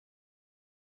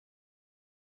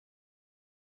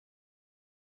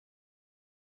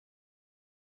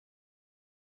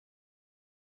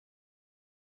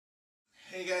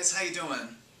Hey guys, how you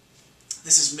doing?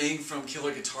 This is Ming from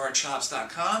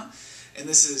KillerGuitarChops.com, and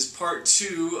this is part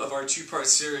 2 of our two-part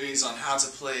series on how to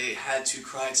play Had to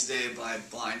Cry Today by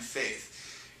Blind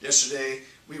Faith. Yesterday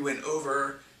we went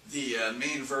over the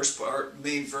main verse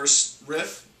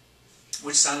riff,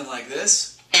 which sounded like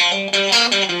this. And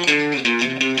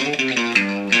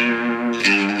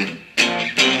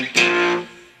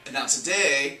now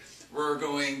today we're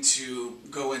going to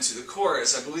go into the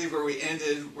chorus. I believe where we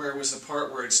ended, where it was the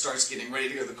part where it starts getting ready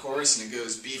to go to the chorus and it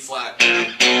goes B flat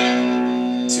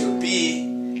to a B,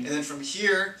 and then from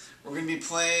here we're going to be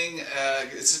playing,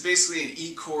 it's basically an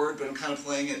E chord, but I'm kind of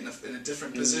playing it in a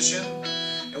different position.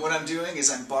 And what I'm doing is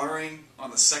I'm barring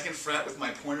on the 2nd fret with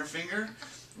my pointer finger,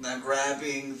 and I'm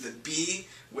grabbing the B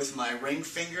with my ring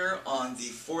finger on the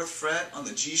 4th fret on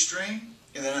the G string,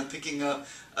 and then I'm picking up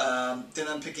the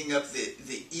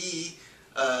E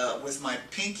with my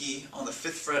pinky on the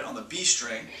 5th fret on the B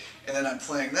string, and then I'm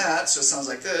playing that, so it sounds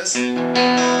like this. And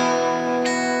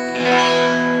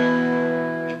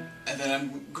then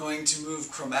I'm going to move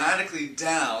chromatically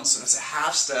down, so it's a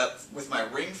half step with my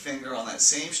ring finger on that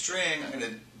same string. I'm going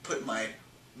to put my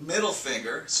middle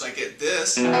finger, so I get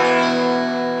this.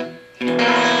 And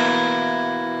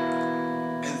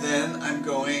then I'm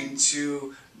going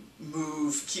to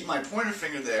keep my pointer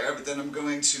finger there, but then I'm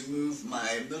going to move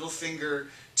my middle finger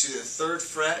to the 3rd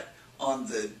fret on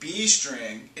the B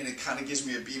string, and it kind of gives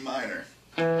me a B minor.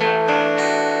 And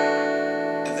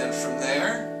then from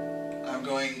there, I'm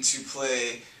going to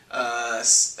play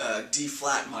D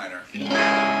flat minor.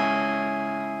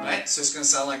 Right? So it's going to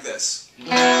sound like this.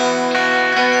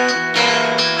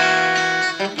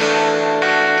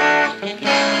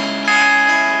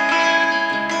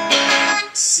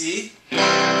 C, A,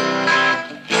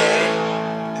 and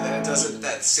then it does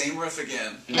that same riff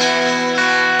again. It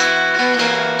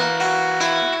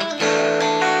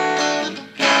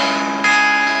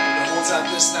holds out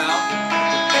this now,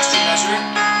 extra measure.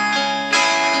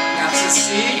 Now to C,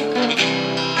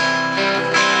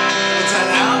 holds that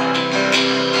out,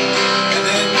 and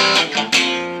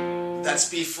then that's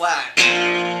B flat.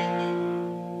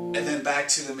 And then back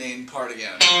to the main part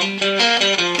again.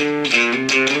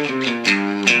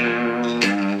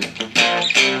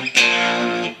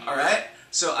 Alright,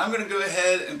 so I'm going to go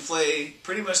ahead and play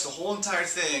pretty much the whole entire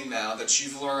thing now that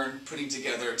you've learned putting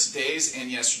together today's and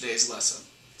yesterday's lesson.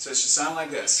 So it should sound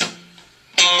like this.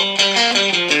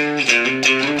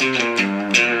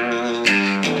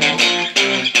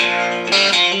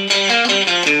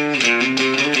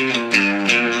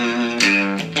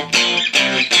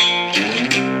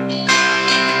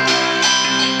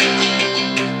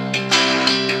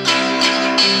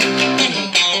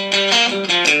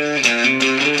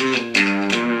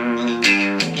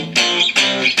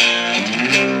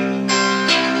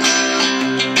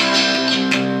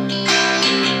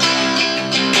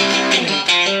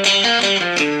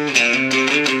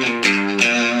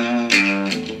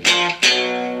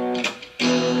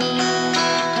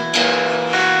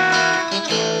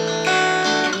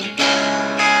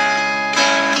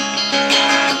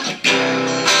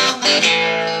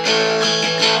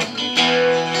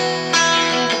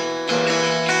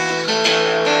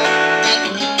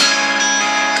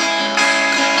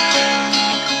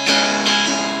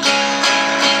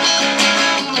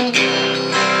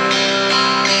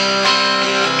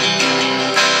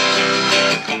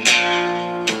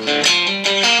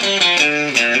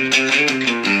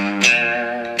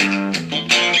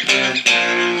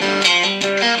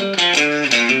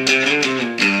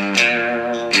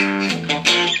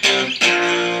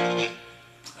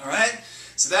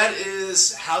 So that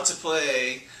is how to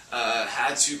play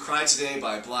Had to Cry Today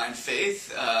by Blind Faith.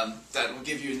 That will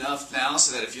give you enough now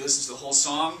so that if you listen to the whole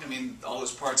song, I mean, all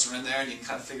those parts are in there and you can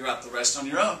kind of figure out the rest on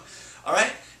your own.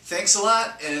 Alright, thanks a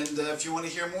lot, and if you want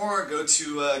to hear more, go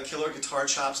to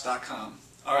KillerGuitarChops.com.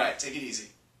 Alright, take it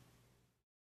easy.